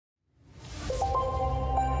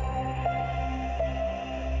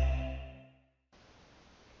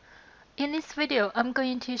In this video, I'm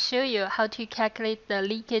going to show you how to calculate the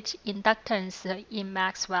leakage inductance in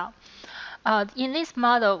Maxwell. In this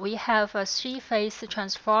model, we have a three-phase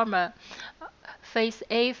transformer, phase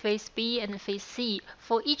A, phase B, and phase C.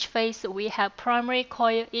 For each phase, we have primary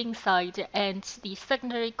coil inside and the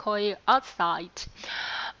secondary coil outside.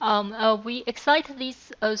 We excite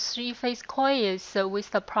these three-phase coils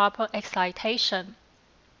with the proper excitation.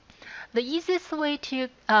 The easiest way to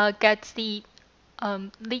get the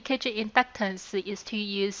leakage inductance is to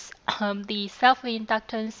use the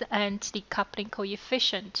self-inductance and the coupling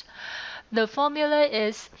coefficient. The formula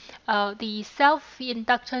is the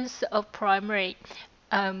self-inductance of primary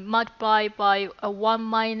multiplied by 1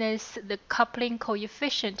 minus the coupling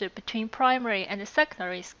coefficient between primary and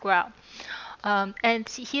secondary square. And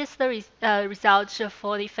here's the result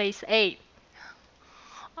for the phase A.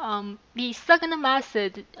 The second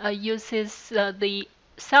method uses the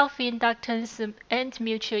self-inductance and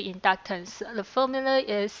mutual inductance. The formula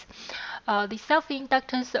is the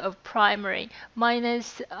self-inductance of primary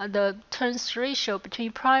minus the turns ratio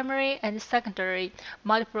between primary and secondary,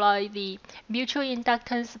 multiply the mutual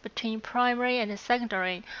inductance between primary and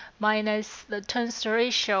secondary minus the turns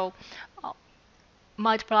ratio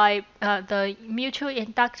multiply the mutual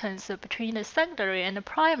inductance between the secondary and the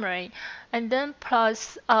primary, and then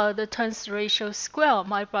plus the turns ratio square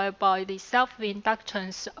multiplied by the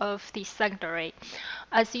self-inductance of the secondary.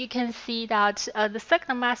 As you can see that the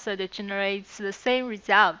second method generates the same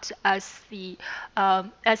result as the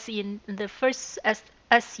as using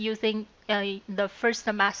the first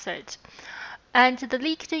method, and the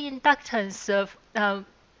leakage inductance of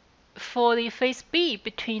for the phase B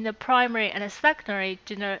between the primary and the secondary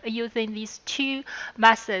using these two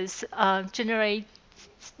methods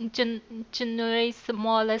generates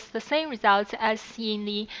more or less the same results as in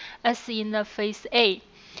the phase A.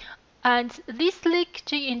 And this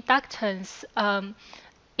leakage inductance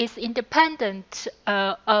is independent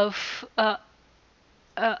of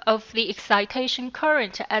the excitation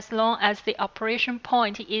current as long as the operation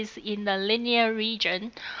point is in the linear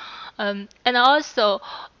region. And also,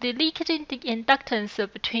 the leakage inductance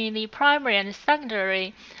between the primary and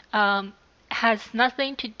secondary has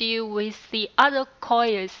nothing to do with the other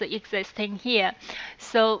coils existing here.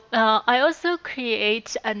 So I also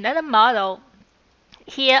create another model.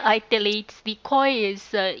 Here I delete the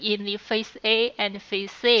coils in the phase A and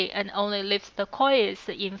phase C and only leave the coils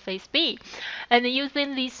in phase B. And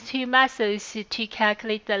using these two methods to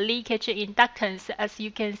calculate the leakage inductance, as you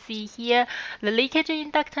can see here, the leakage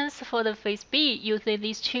inductance for the phase B using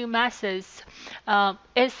these two methods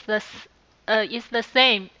is the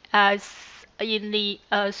same as in the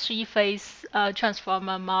three-phase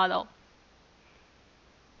transformer model.